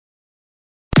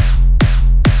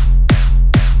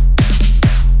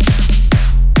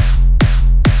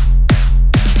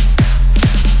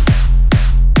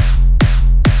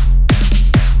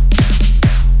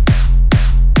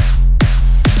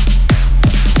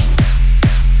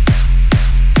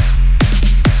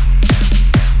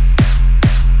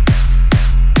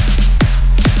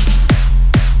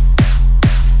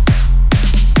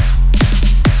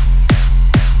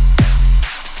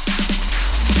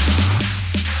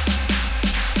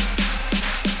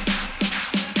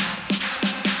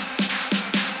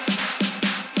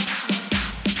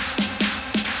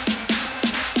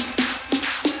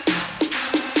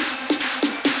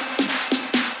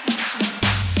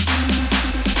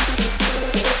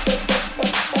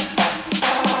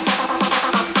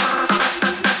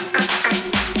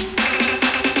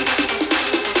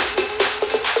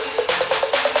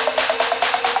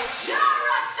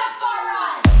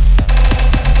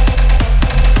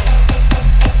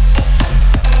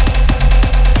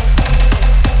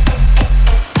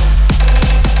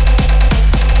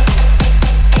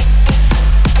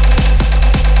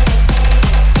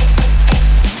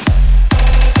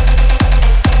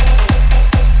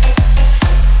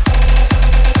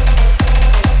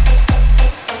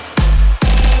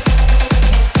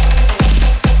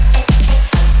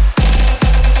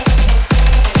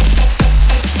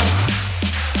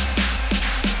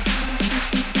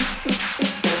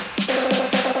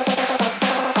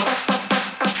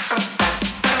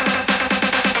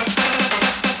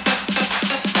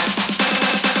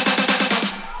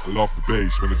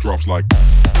bass when it drops like.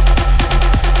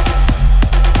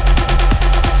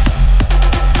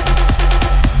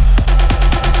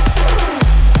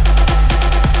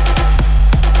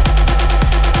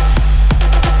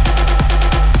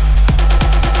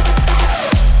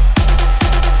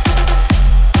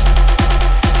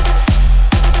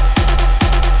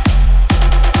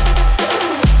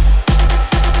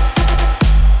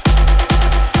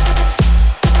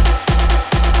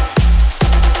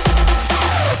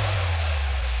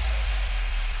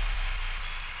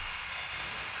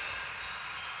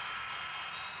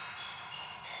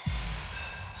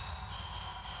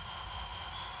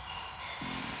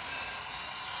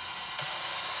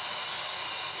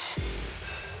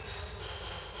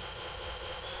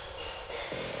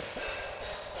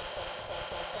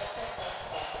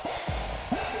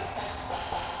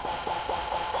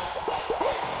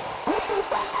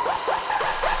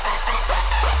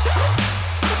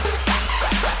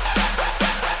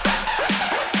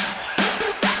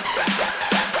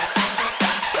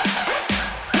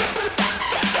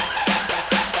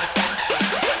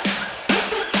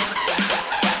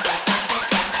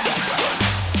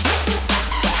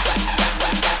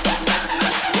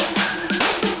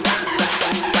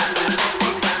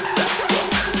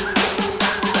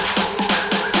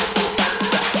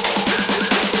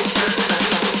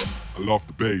 Off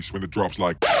the bass when it drops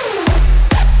like.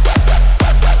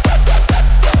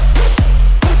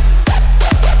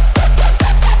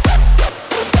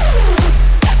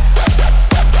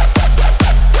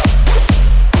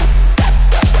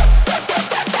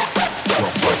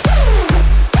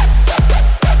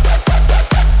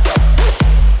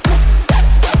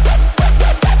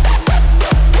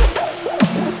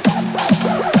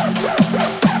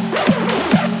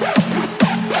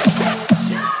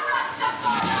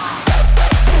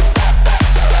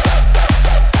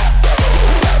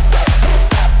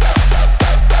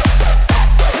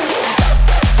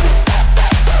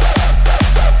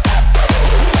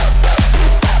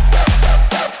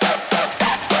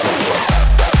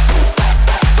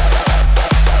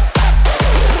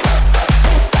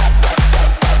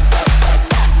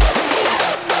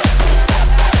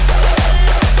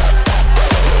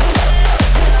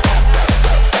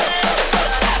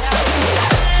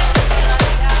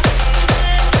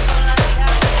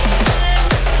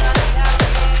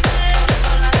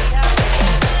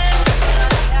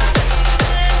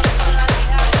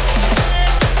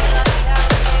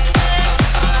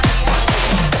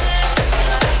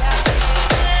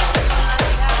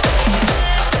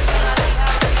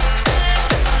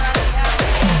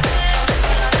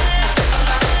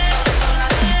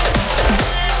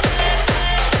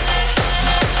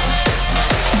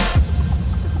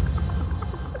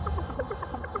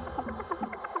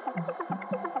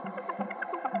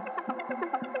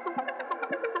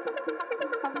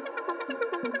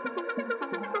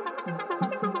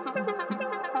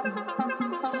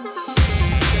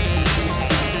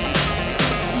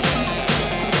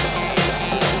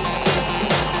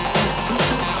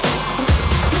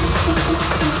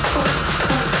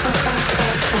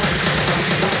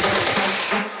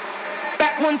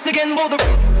 Once again, will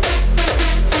the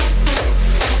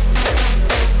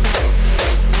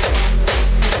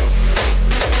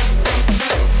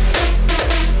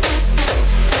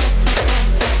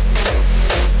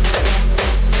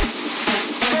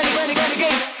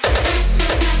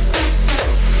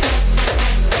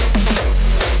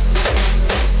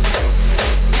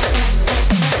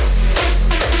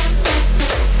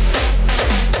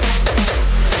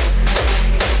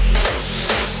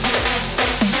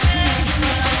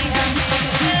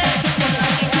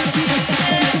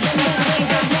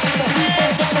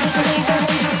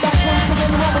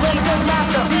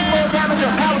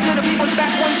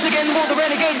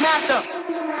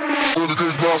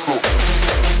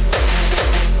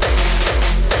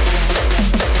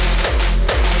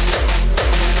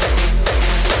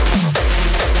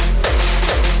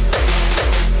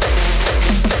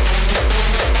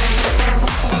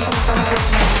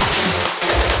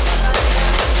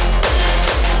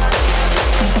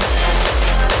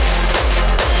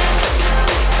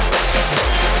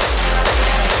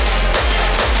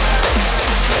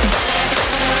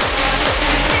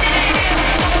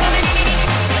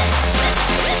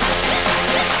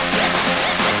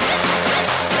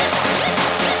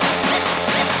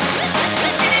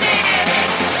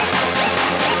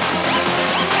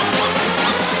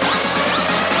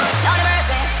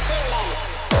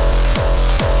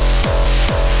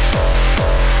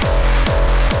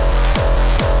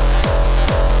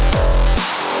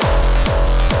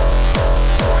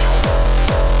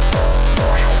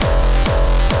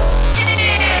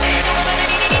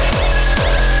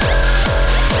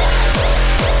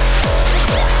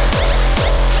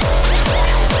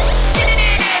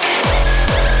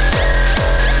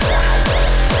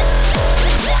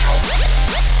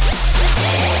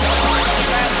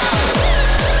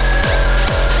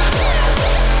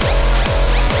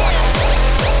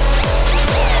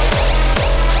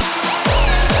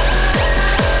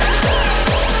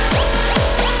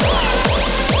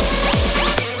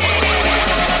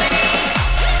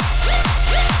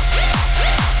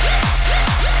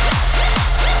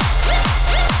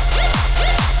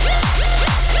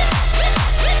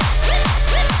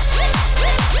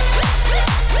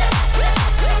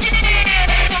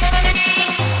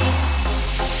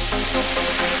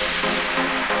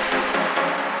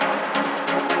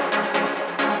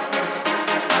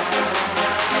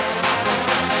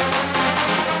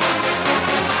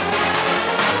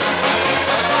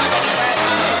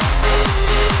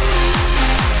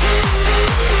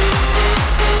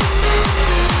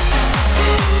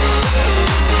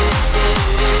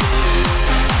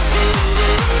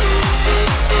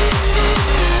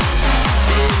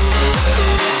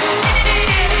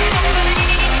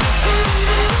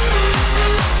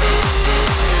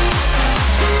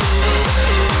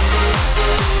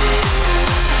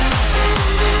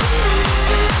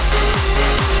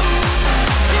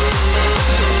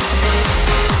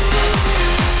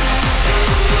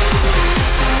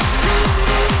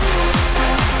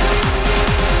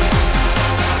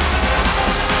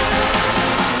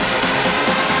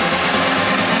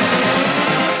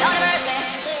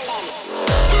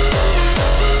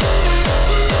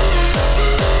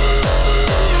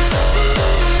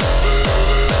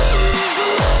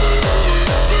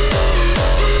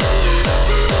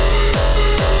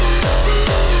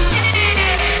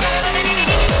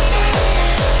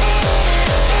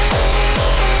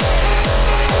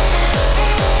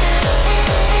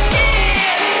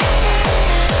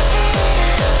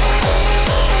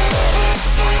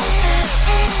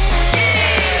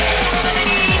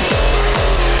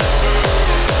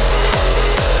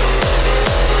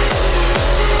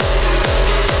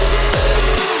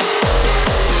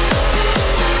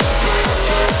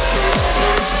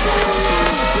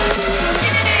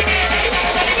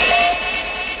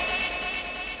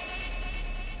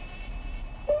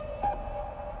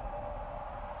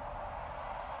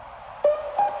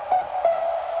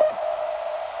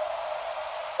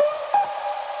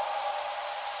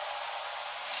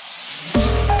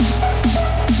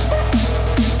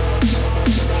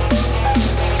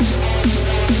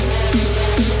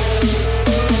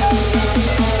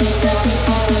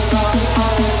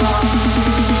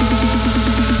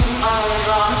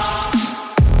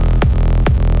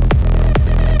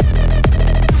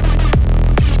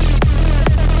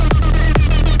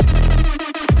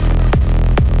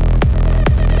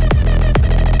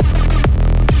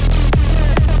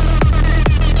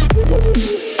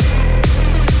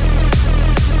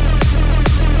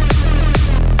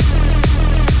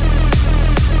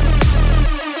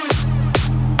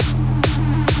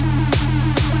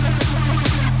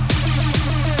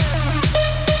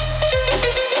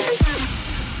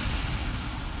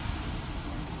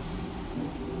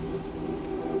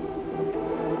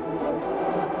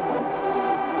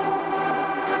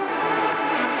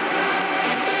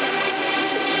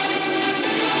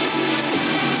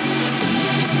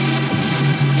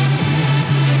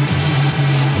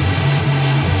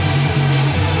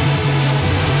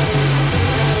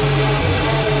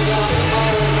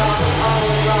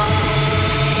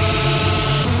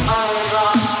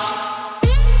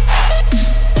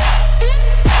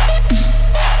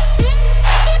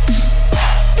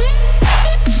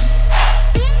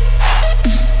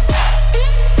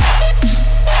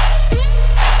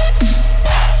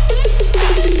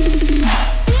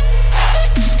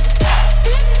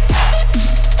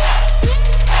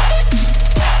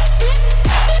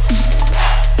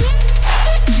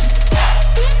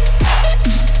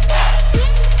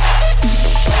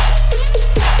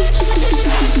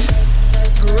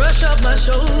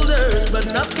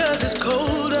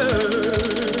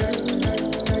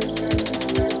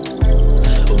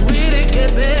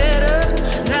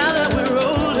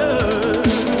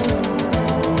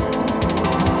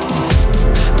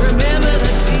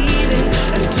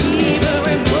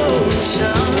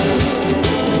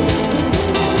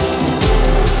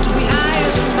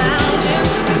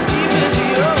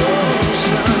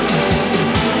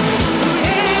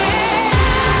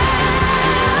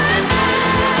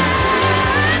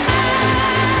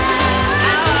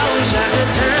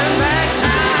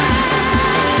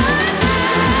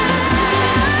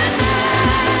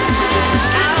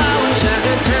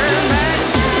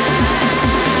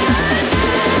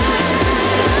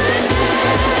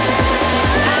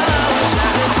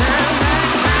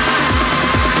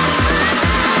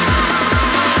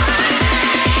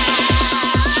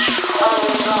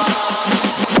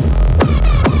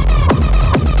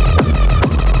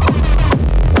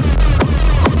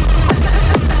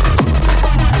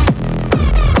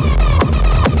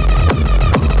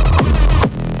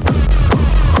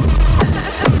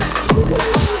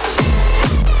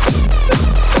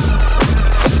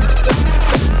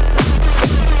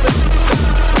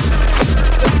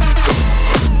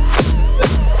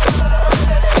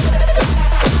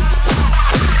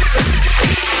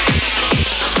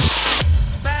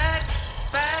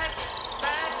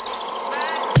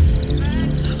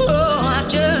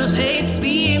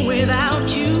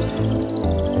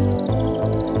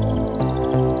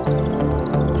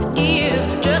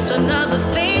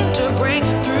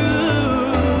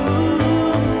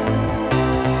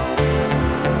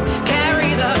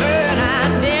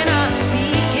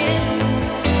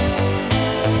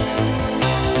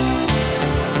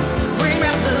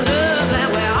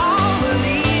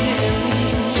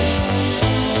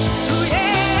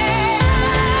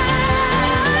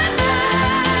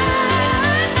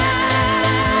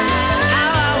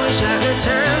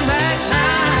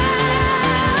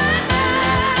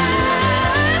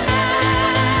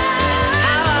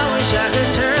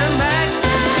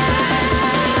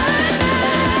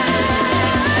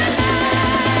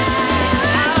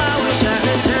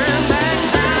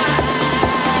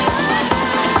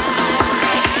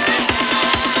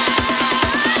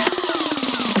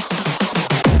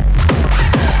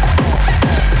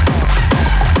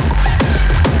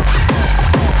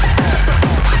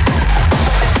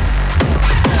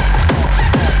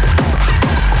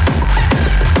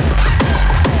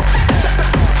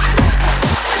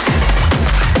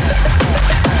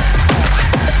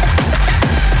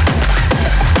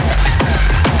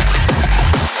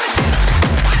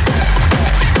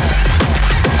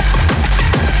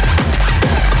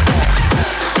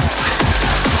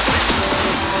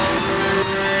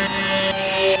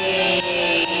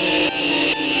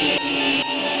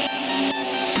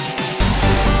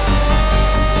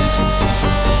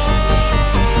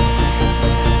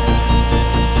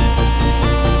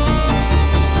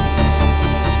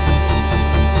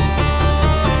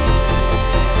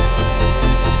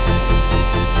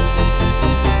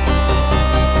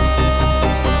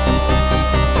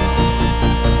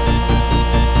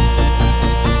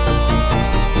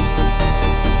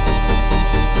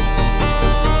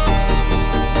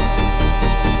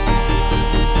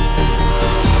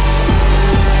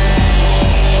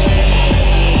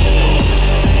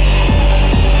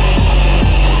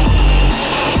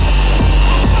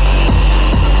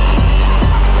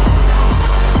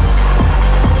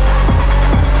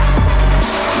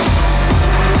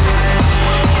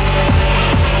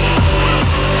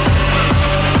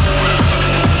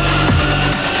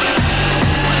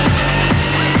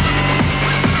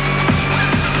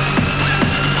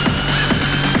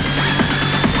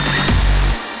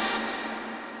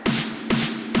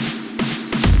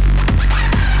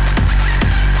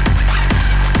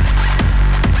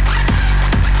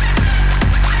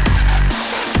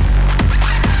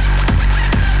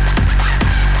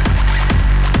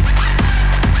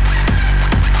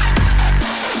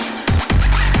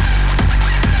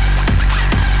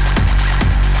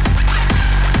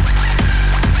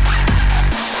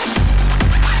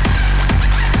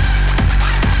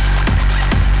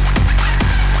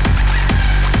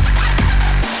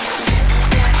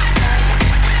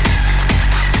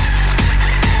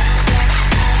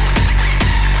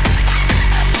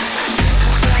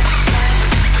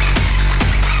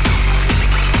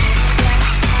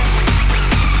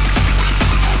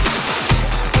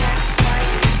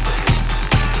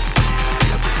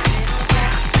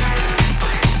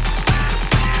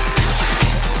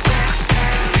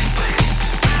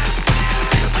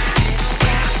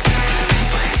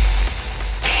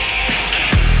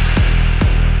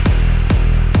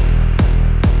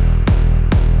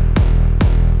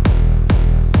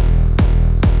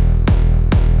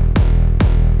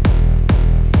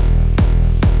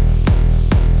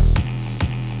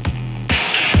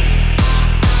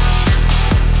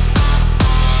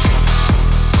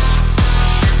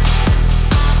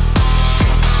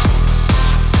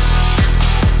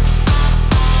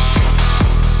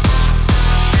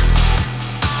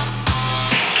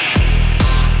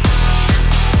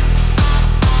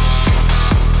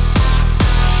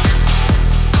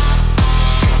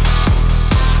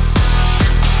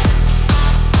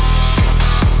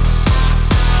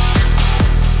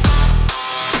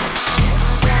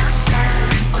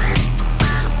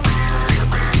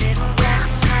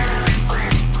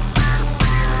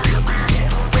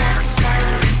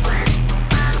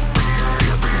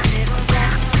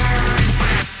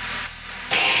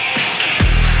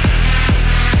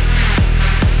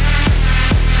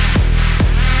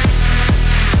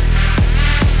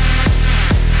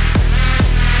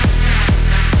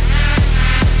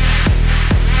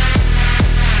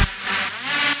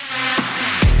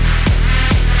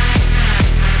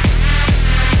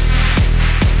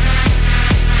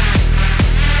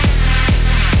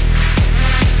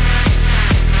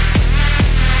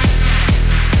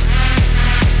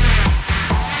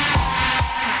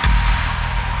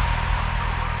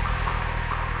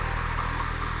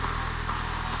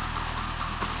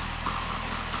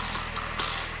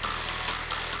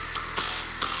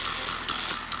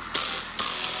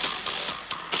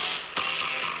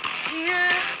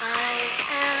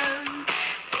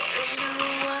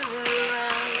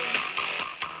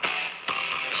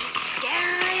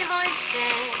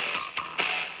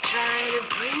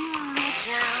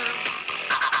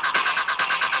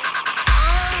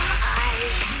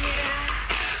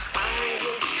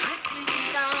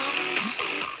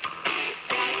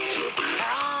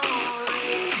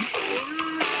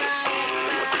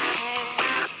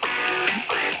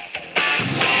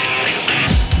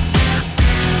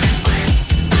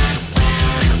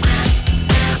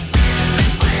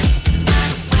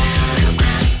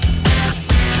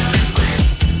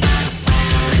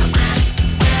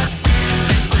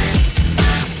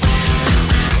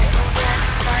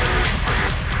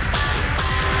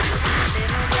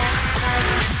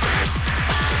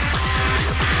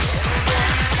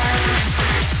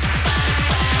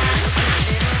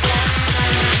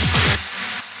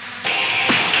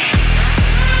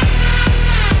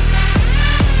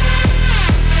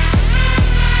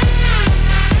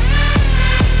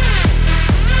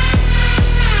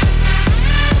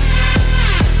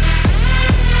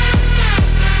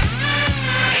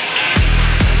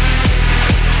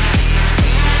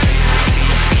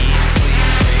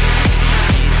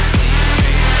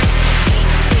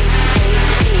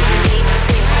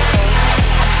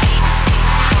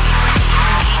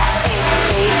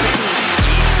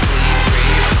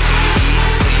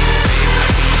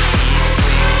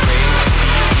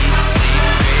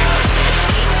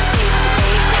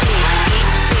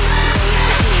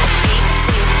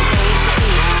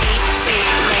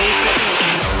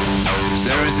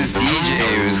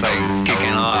DJ was like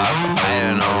kicking off. I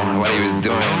don't know what he was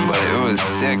doing, but it was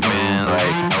sick, man.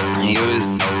 Like he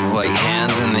was like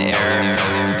hands in the air.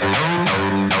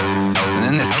 And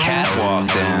then this cat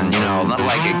walked in, you know, not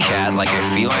like a cat, like a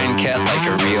feline cat, like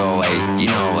a real, like, you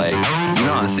know what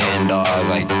I'm saying, dog,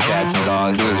 like cats and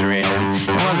dogs. It was raining.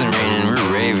 It wasn't raining, we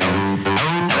were raving.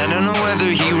 And I don't know whether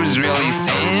he was really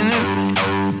saying it.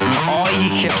 And all he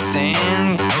kept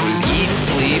saying was eat,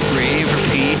 sleep, rave,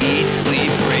 repeat, eat,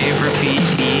 sleep, rave, repeat,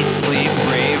 eat, sleep,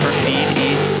 rave, repeat,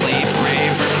 eat, sleep,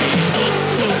 rave, repeat. Eat,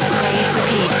 sleep, rave,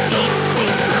 repeat, eat,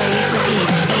 sleep, rave, repeat,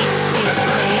 eat, sleep,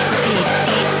 rave, repeat,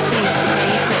 eat, sleep,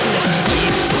 rave, repeat. Eat,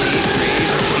 sleep,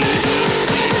 rave, repeat, eat,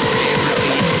 sleep, rave, repeat,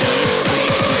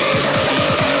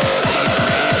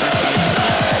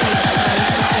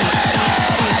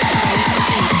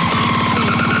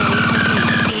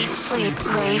 eat, sleep,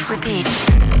 rave, repeat, eat, sleep, rave, repeat.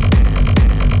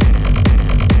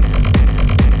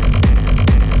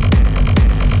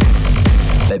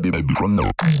 Baby from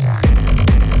the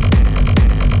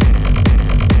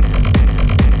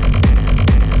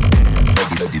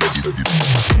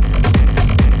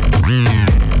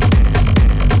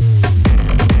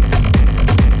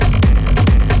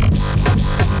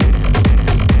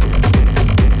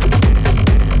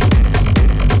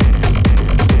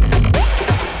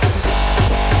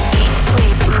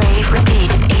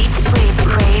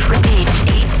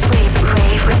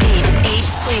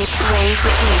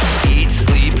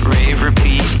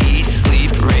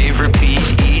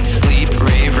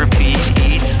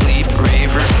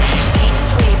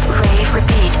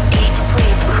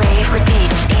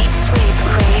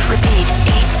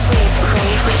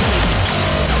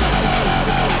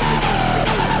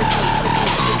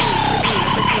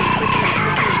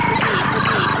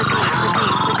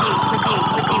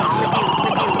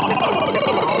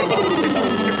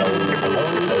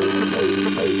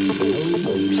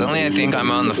Suddenly I think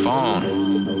I'm on the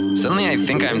phone. Suddenly I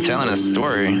think I'm telling a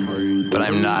story, but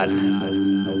I'm not.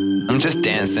 I'm just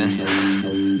dancing.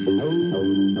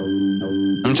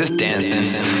 I'm just dancing.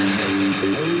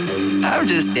 I'm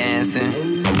just dancing.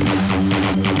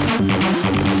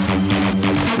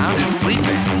 I'm just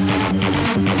sleeping.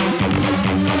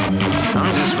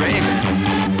 I'm just raving.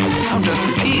 I'm just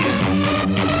repeating.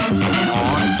 And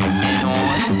on, and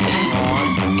on, and on,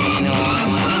 and on.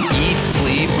 Eat,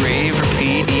 sleep, rave,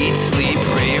 repeat. Eat, sleep,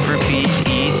 rave, repeat.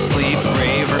 Eat, sleep,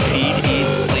 rave, repeat. Eat,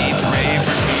 sleep, rave,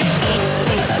 repeat. Eat,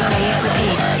 sleep, rave,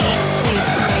 repeat. Eat, sleep,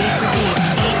 rave, repeat.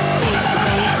 Eat, sleep,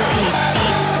 rave, repeat. Eat,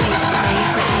 sleep,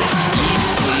 rave, repeat. Eat,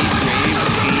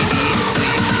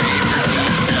 sleep, rave, repeat.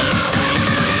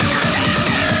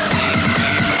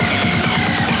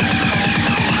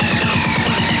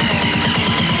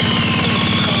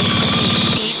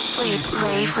 Eat, sleep, rave, repeat. Eat, sleep,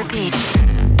 rave, repeat.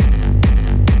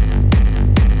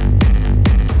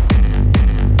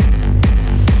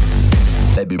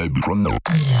 Baby from the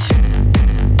baby.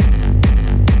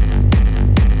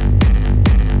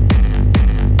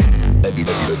 Baby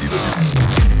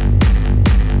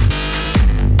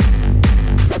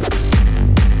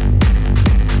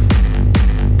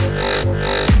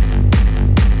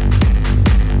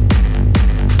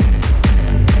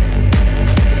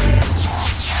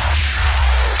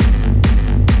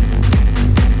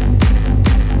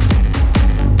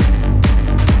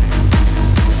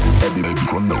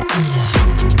from the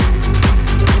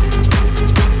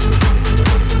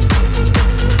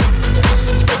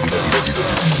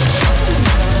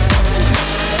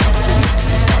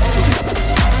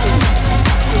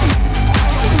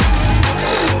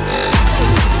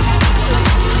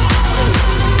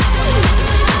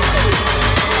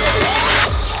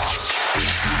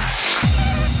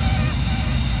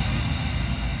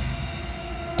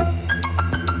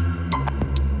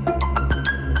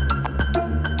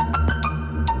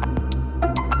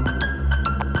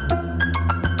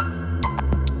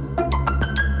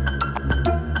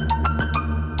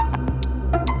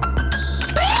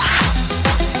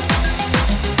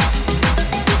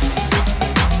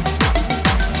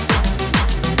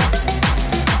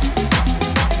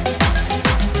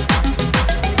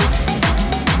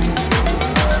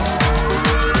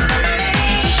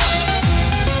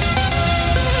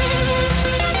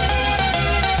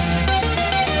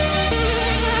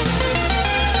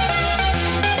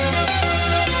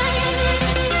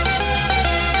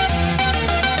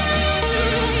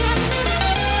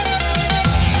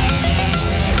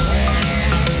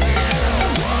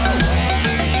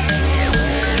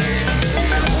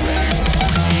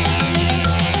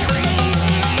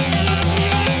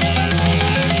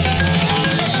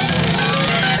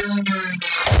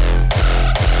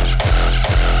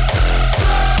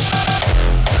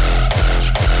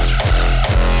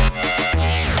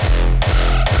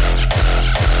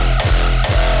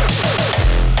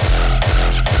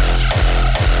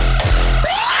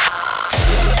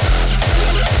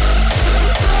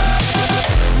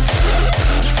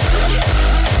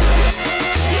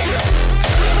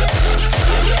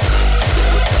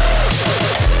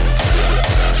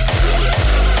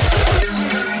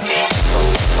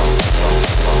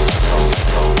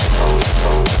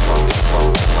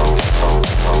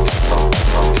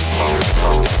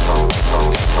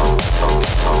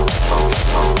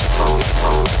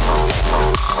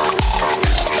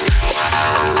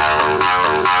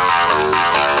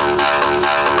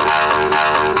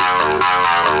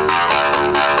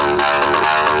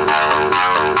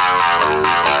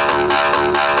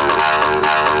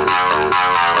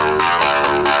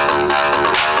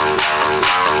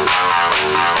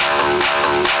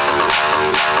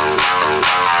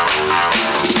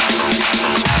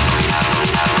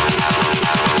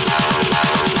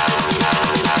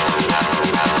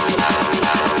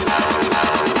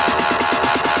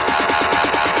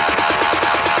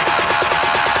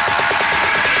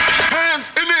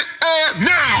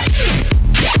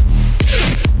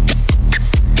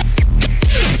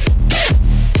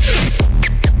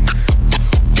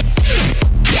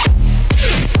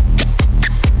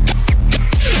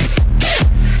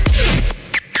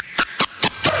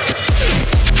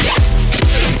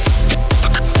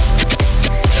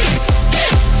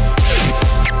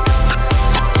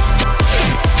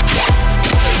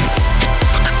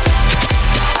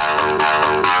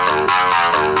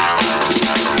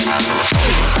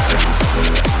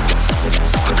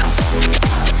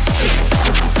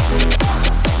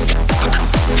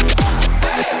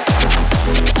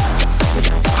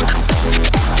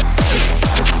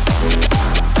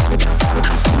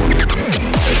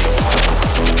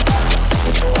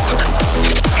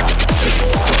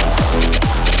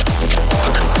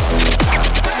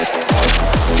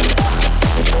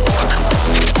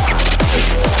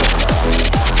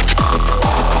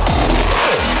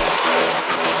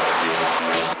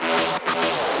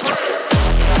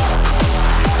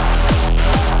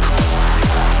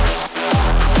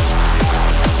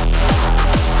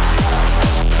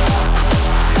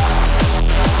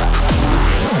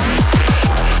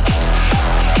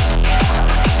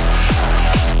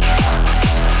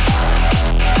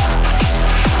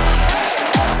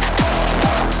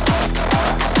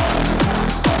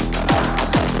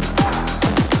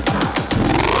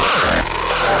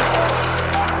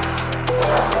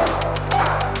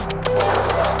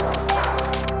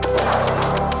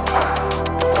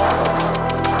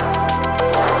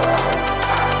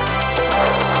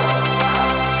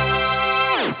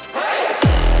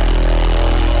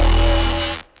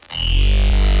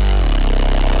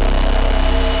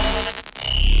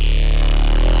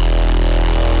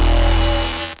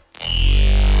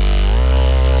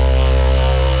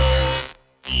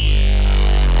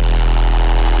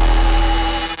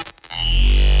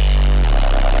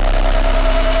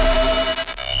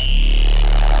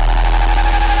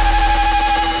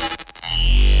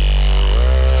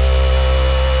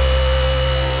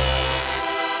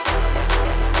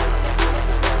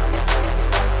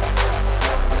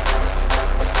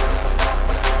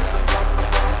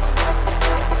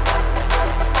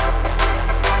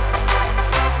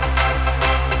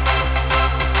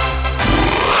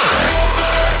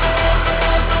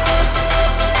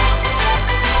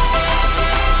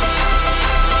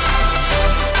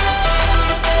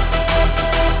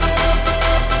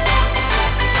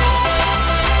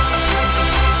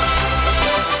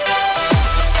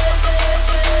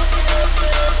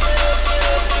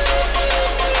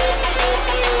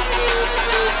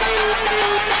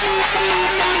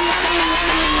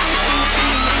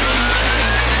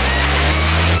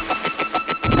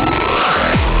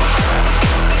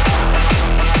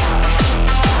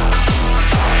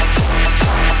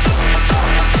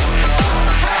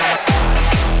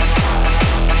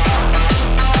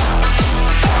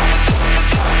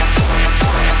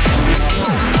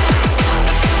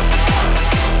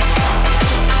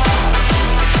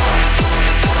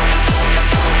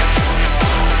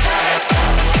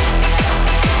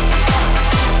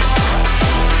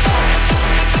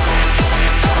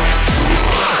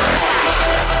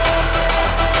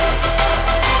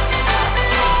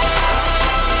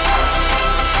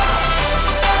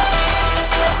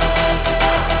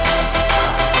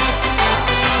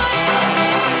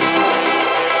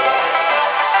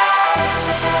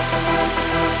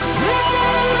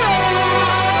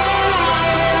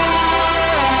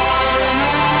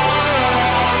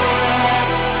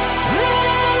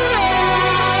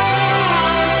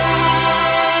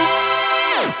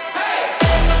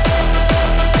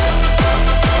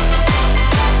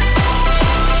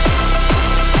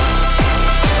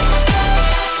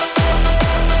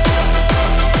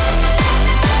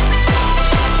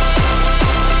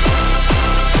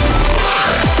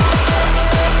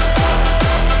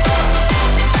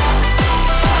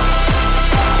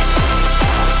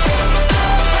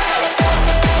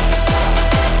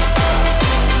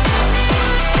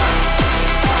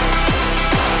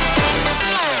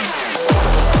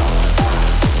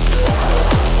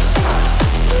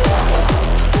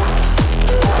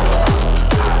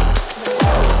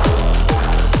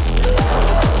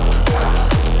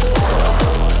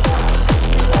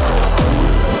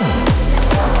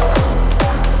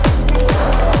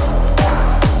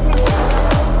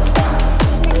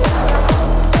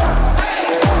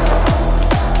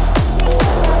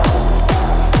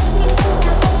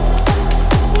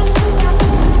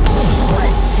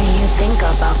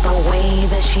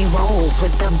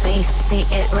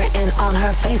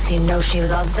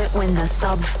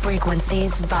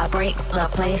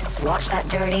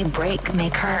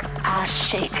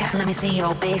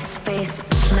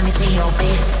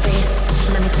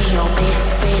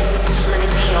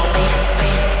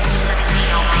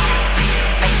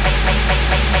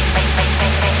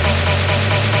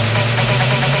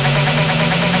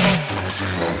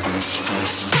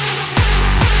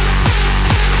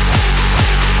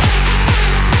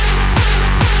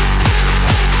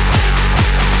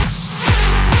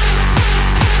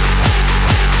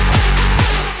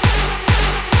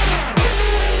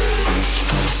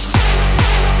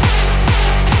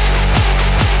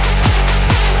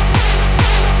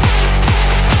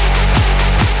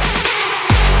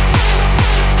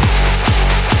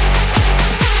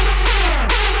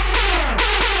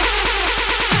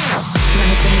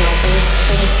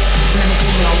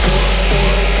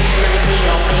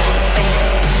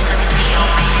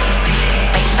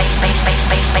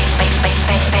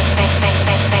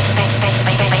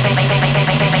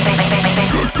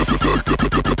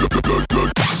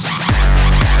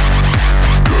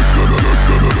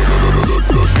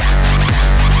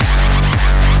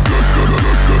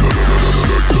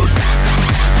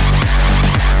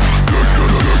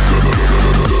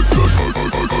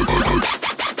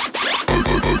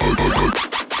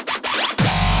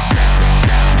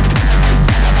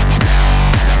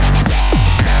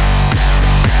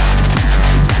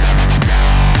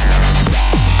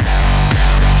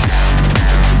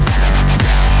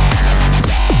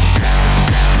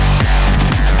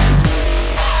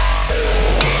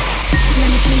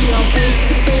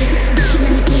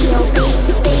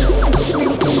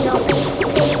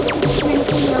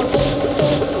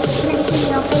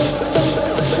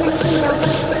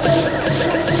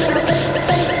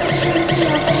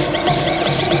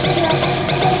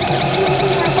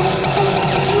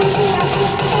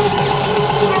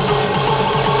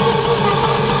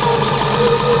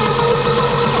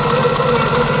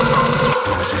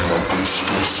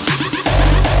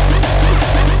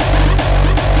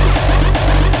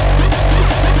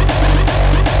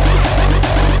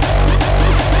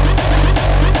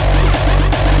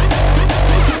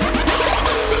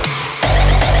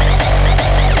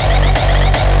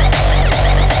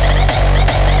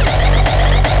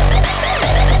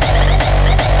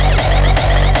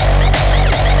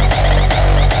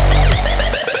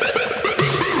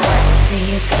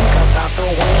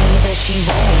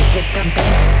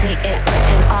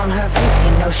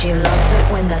You know she loves it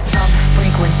when the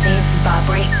sub-frequencies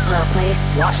vibrate the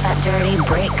place. Watch that dirty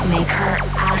break, make her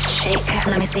ass shake.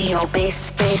 Let me see your bass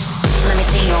face. Let me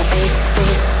see your bass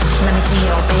face. Let me see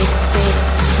your bass face.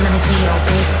 Let me see your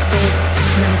bass face.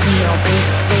 Let me see your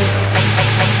bass face.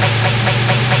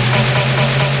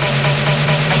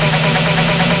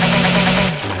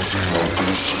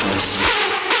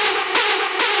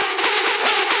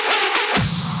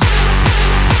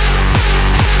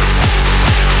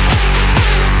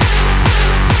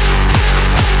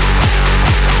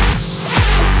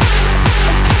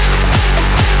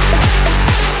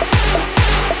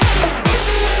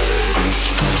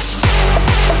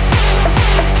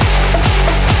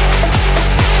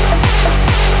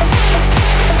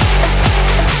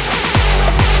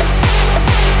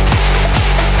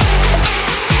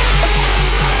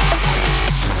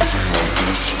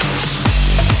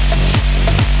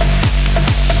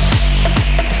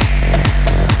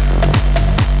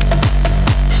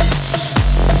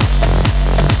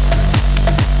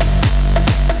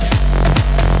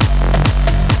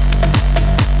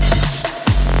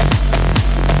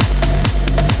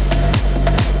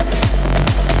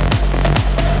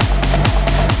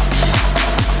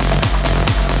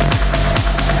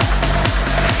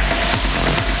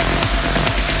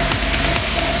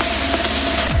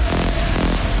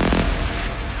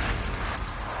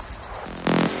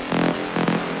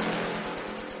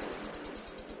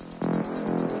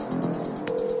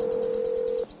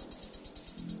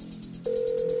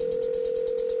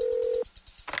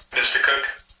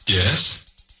 Yes?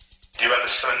 Do you have a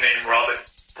son named Robert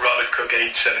Cook,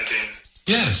 age 17?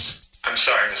 Yes. I'm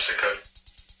sorry, Mr. Cook.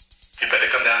 You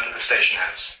better come down to the station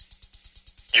house.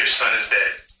 Your son is dead.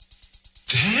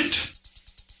 Dead?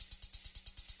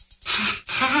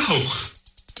 How?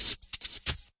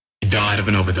 He died of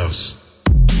an overdose.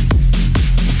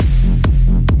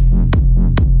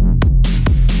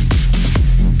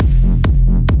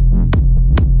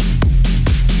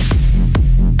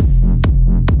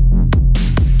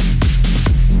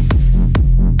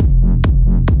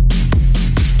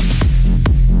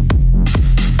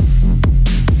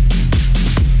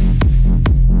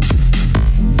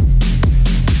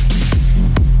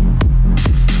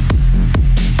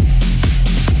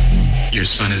 Your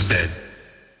son is dead.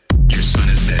 Your son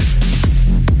is dead.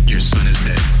 Your son is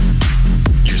dead.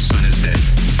 Your son is dead.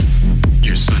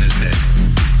 Your son is dead.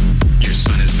 Your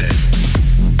son is dead.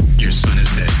 Your son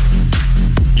is dead.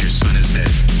 Your son is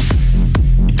dead.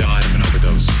 He died of an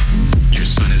overdose. Your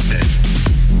son is dead.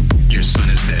 Your son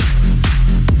is dead.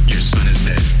 Your son is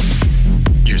dead.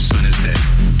 Your son is dead.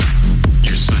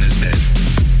 Your son is dead.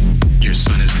 Your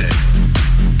son is dead.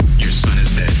 Your son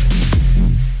is dead.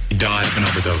 He died of an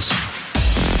overdose.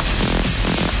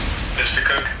 Mr.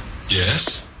 Cook?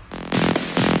 Yes?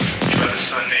 You have a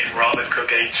son named Robert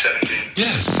Cook, age 17?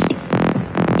 Yes.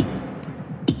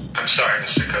 I'm sorry,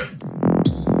 Mr. Cook.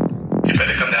 You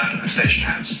better come down to the station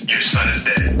house. Your son is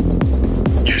dead.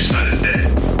 Your son is dead.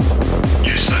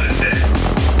 Your son is dead.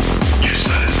 Your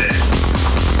son is dead.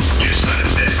 Your son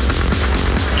is dead.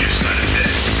 Your son is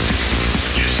dead.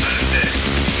 Your son is dead.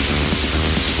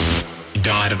 He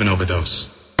died of an overdose.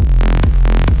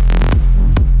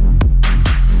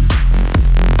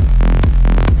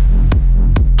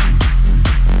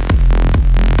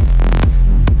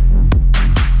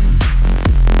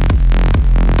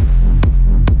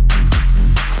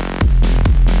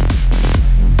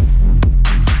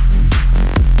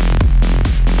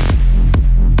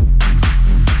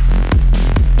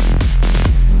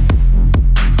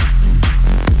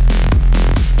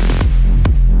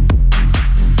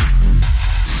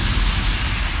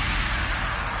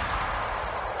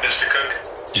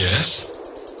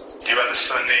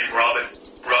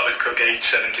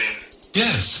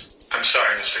 Yes. I'm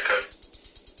sorry, Mr. Cook.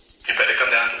 You better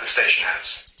come down to the station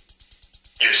house.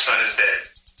 Your son is dead.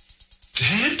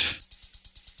 Dead?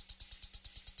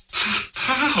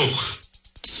 How?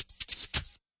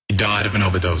 He died of an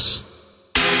overdose.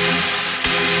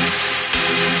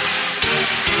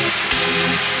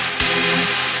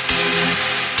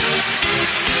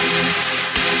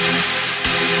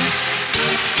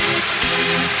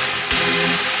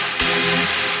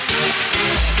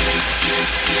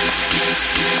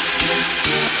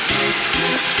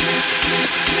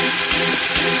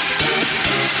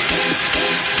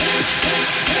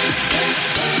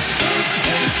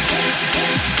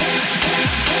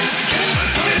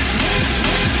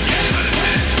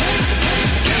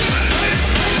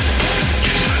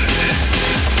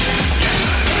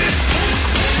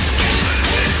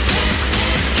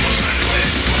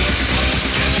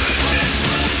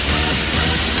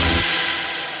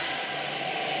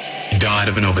 Died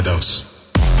of an overdose.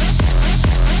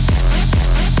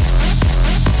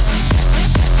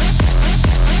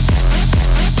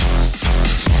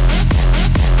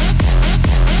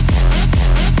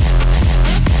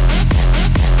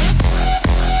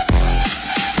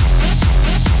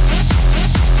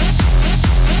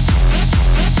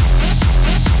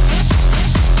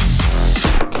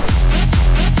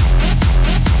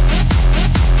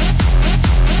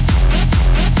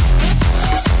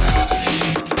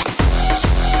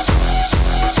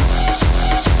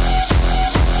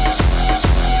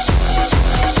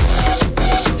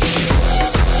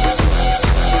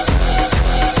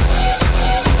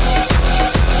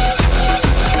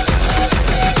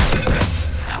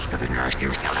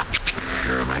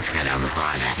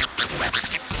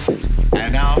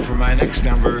 And now for my next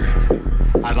number,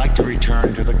 I'd like to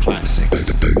return to the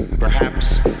classics.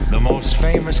 Perhaps the most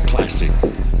famous classic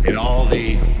in all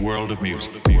the world of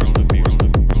music.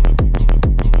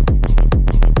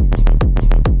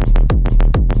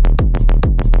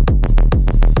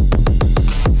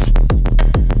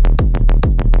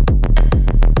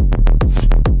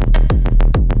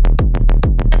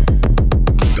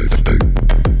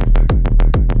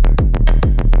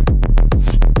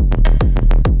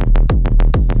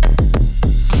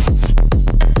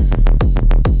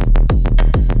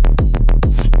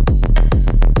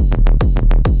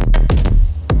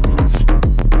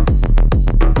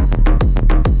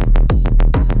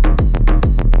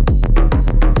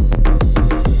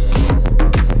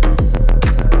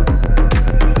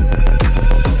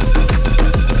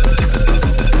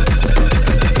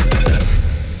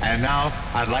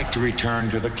 like to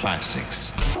return to the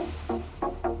classics.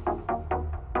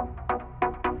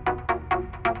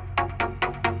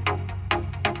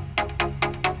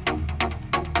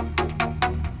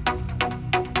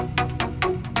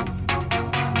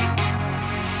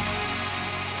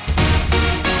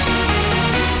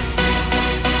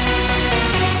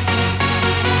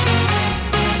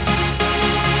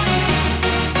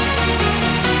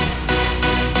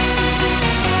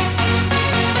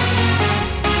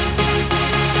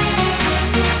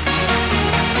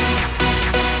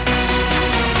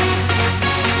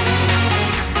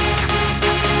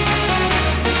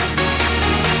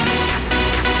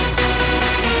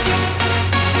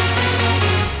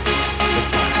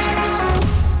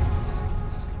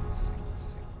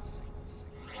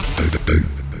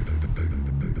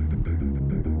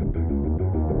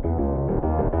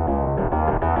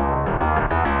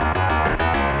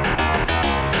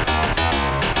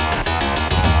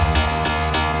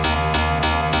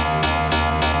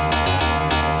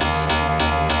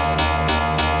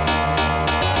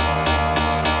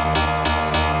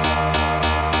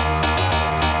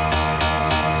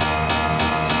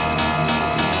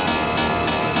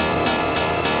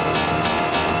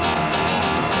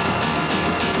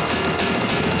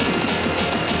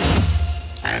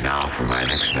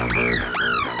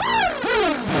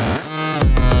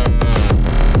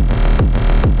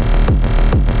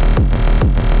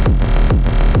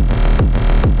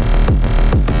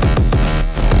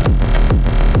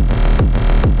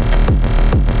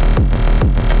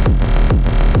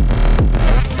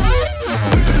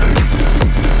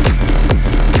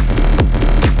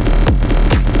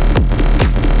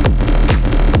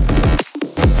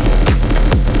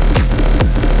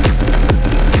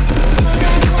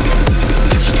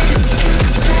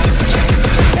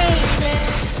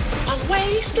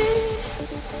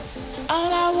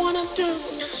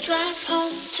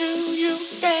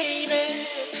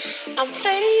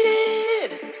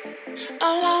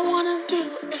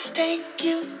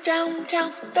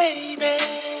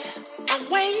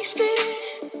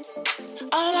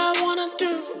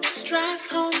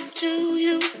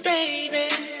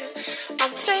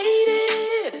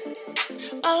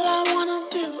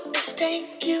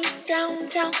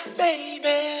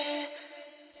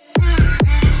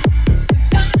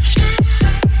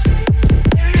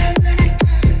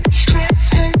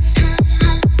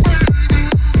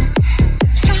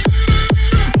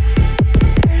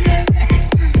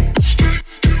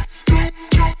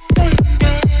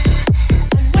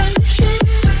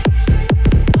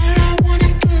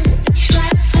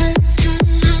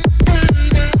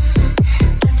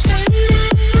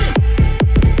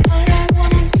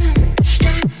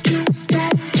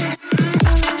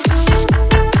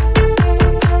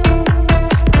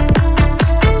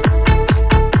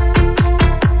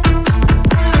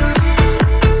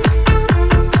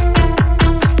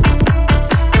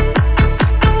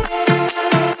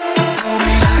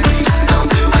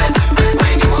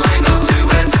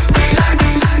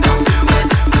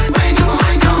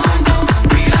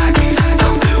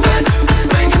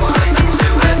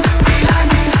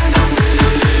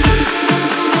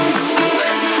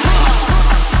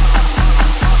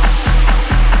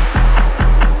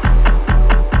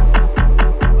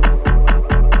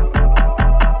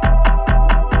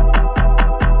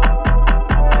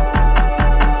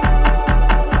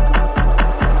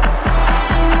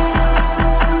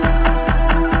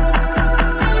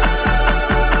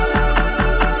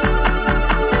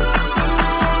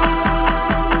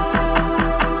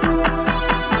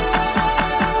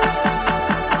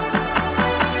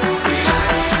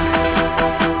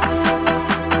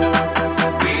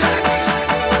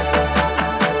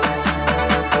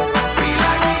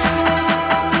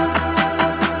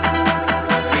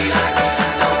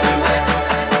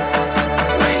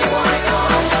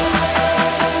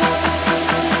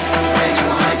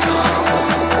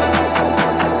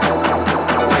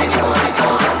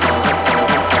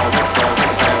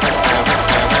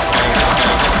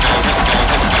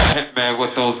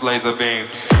 Laser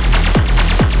beams.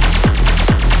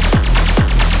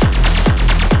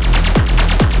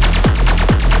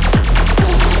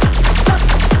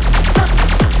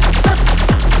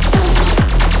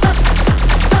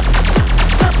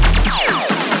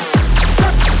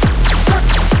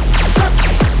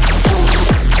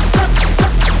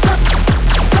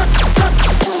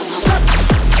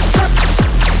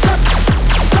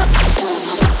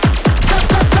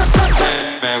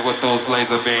 Man with those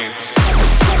laser beams.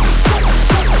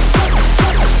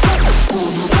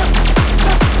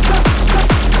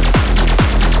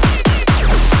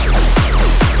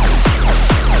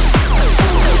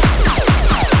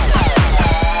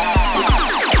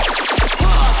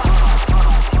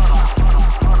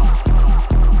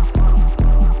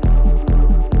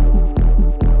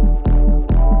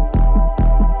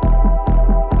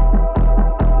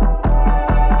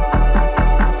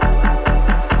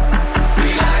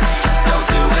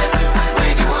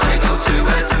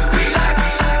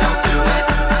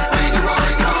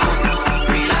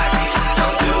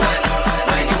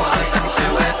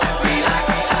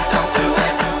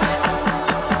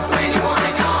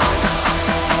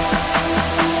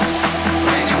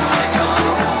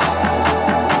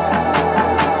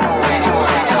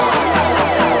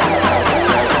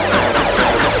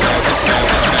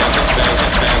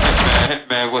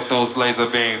 with those laser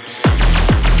beams.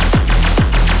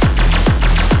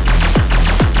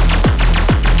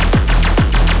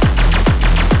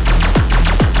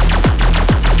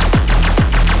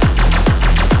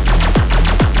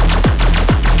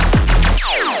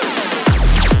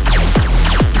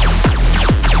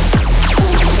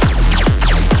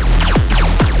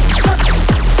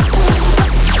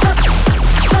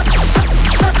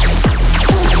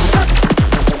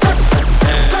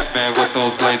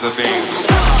 Laser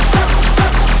beams.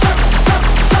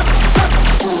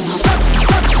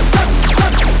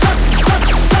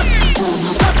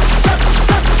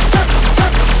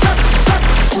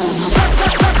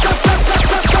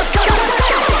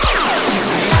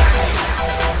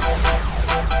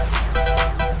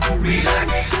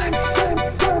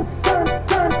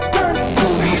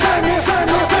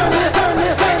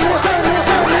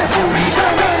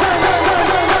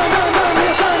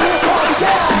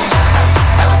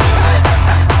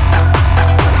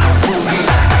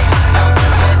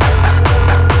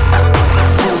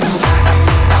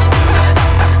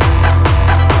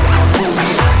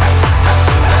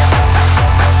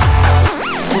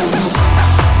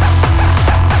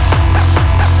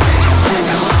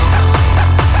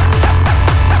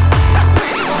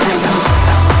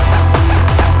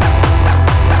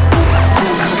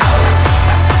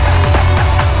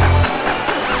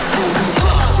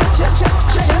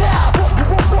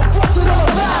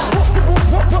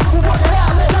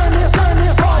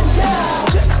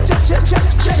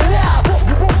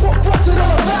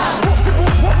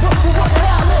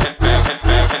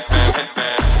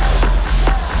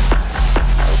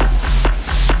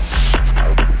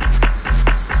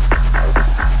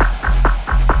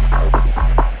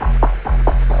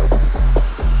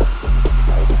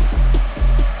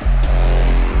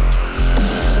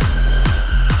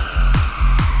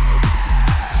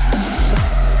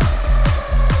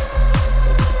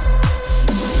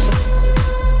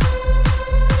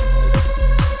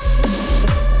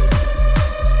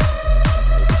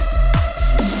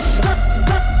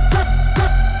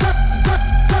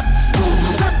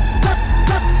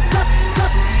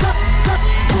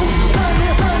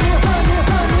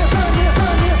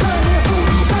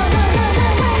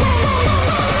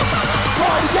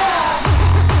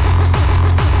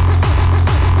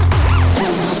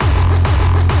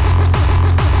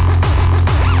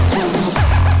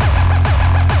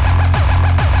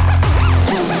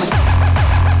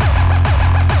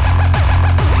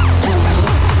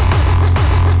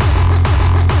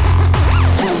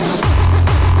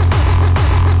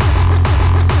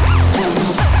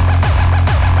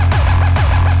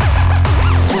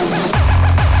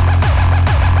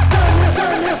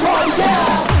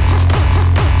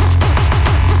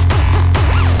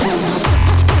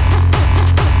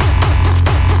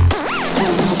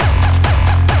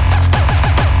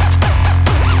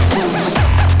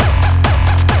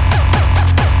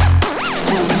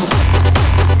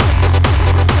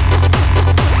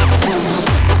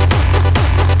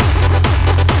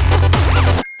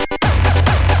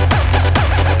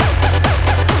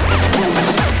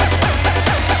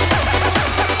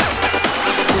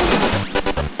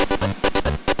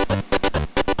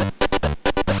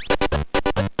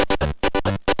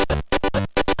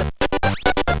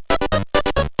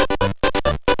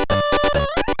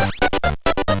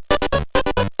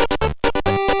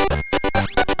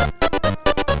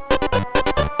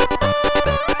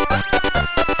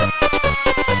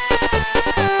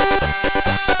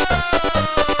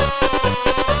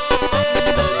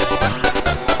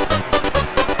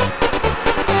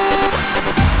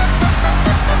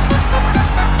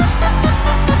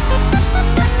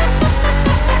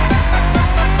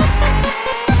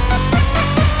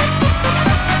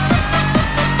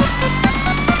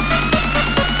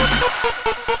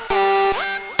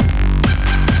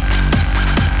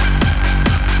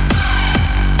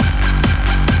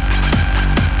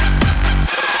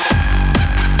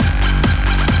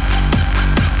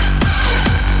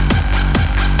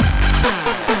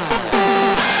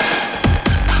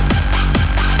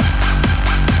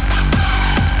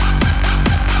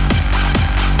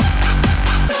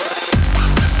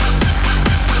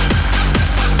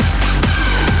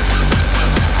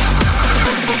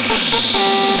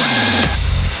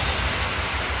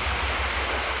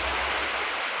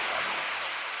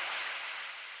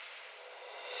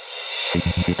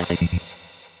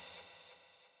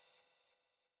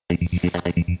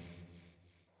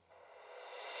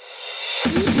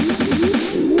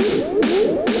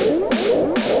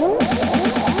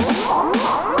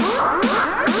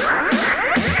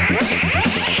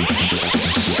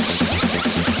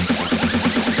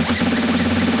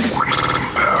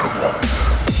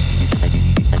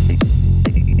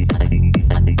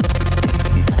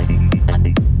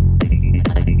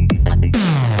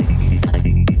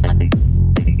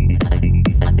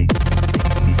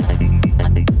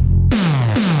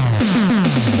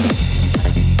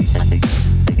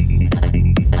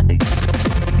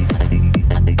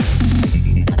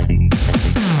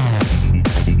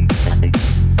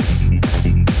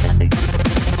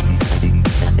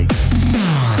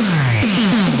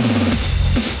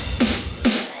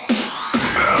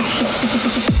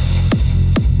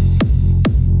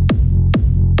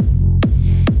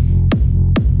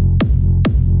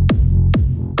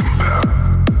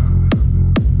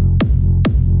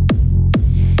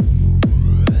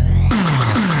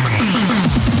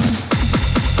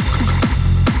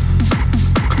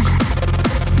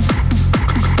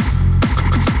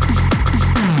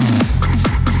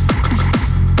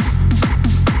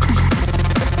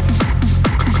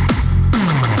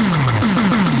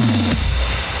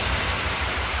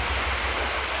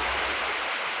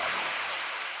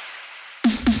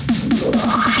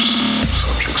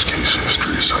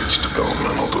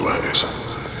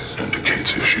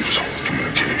 indicates issues with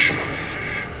communication,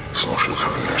 social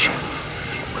cognition,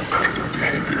 repetitive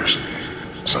behaviors,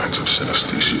 signs of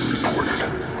synesthesia reported.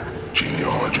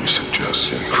 Genealogy suggests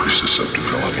increased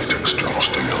susceptibility to external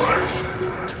stimuli,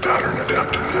 pattern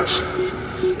adaptiveness.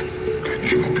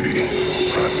 Could you be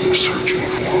what I've been searching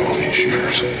for all these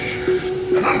years,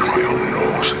 and under my own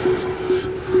nose?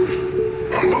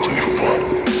 Unbelievable.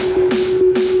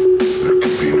 There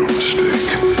can be no mistake.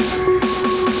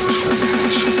 This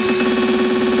remains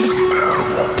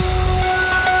compatible.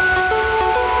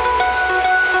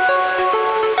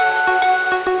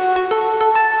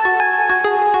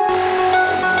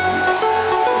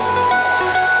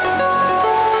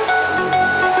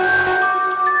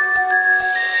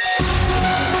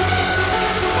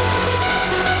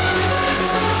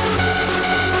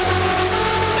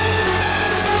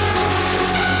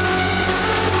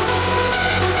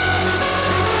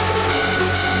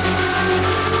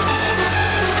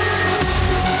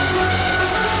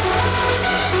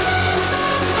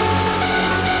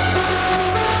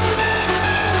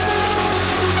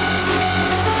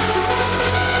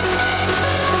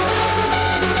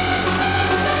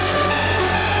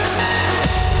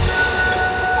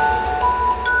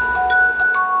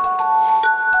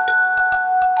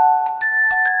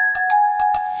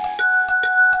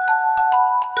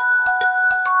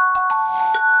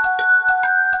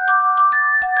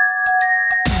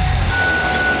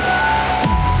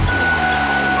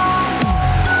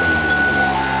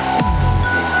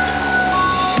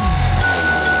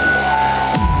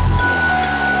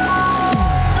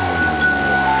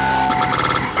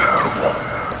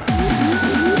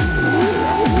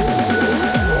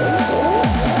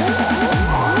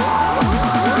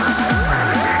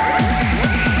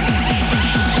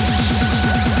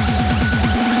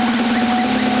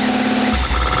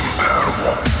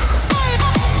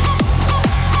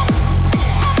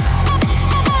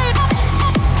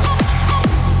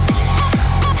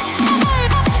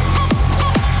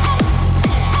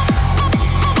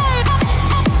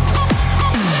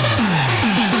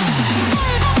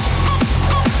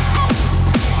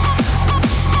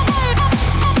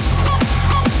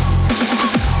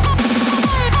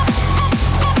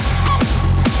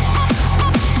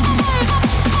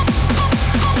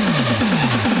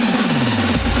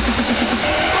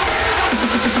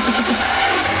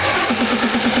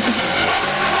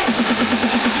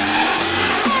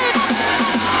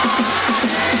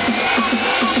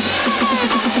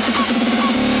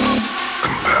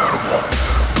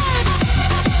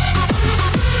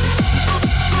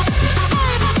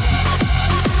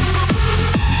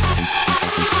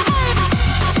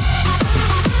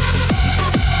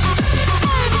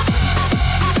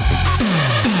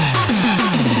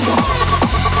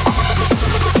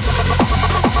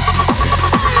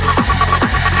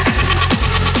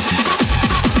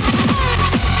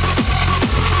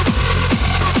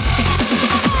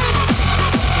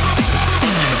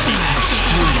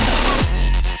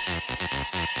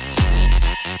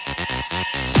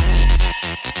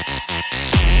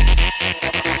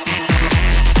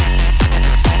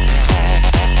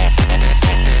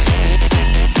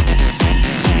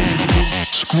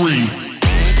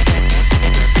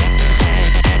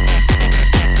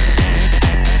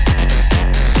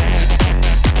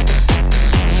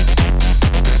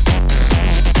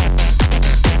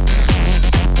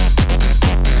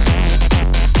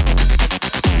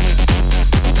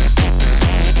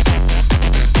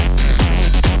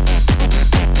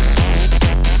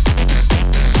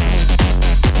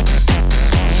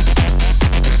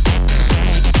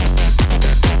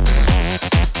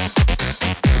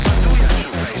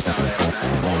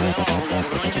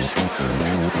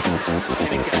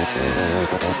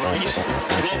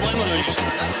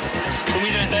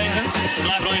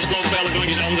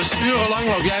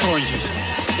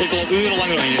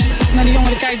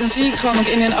 Dan zie ik gewoon ook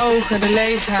in hun ogen de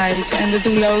leegheid en de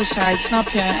doelloosheid, snap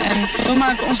je? En we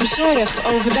maken ons bezorgd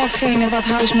over datgene wat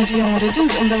house met die jongeren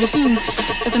doet. Omdat we zien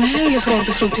dat een hele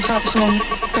grote groep, die gaat er gewoon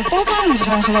kapot aan. Ze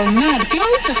gaan gewoon naar de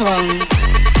kloten gewoon.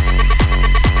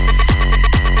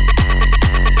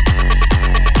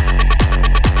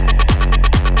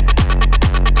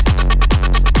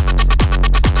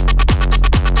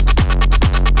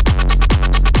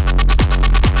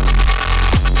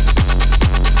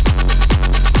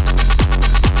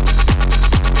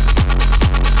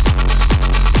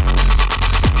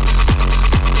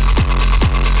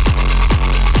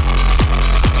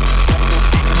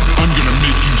 I'm gonna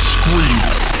make you scream.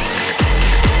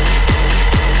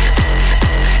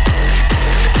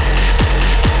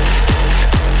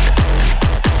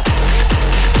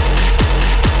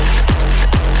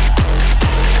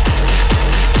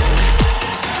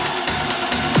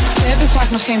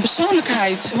 eigenlijk nog geen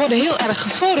persoonlijkheid. Ze worden heel erg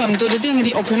gevormd door de dingen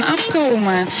die op hun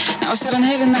afkomen. Nou, als daar een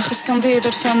hele nacht gescandeerd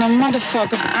wordt van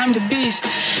motherfucker, I'm the beast.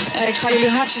 Ik ga jullie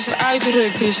hartjes eruit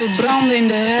rukken. Je zult branden in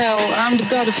de hel. I'm the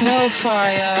god of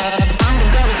hellfire. I'm the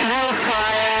god of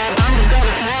hellfire. I'm the god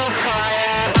of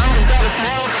hellfire. I'm the god of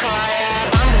hellfire.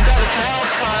 I'm the god of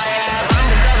hellfire. I'm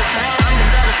the god of hell. I'm the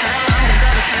god of hell. I'm the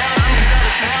god of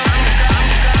hell.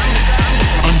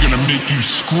 I'm gonna make you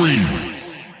scream.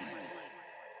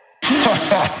 Ha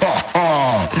ha ha ha.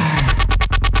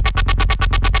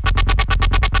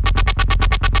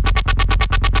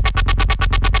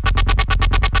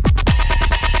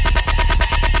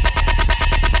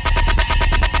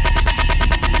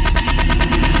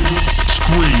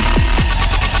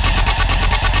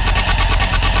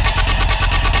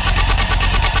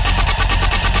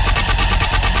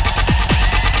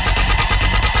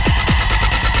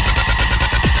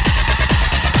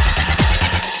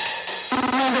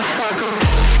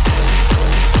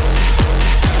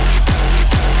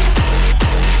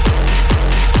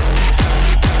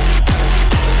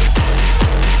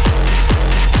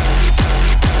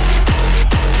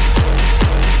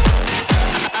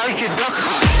 Uit je dak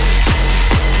gaan.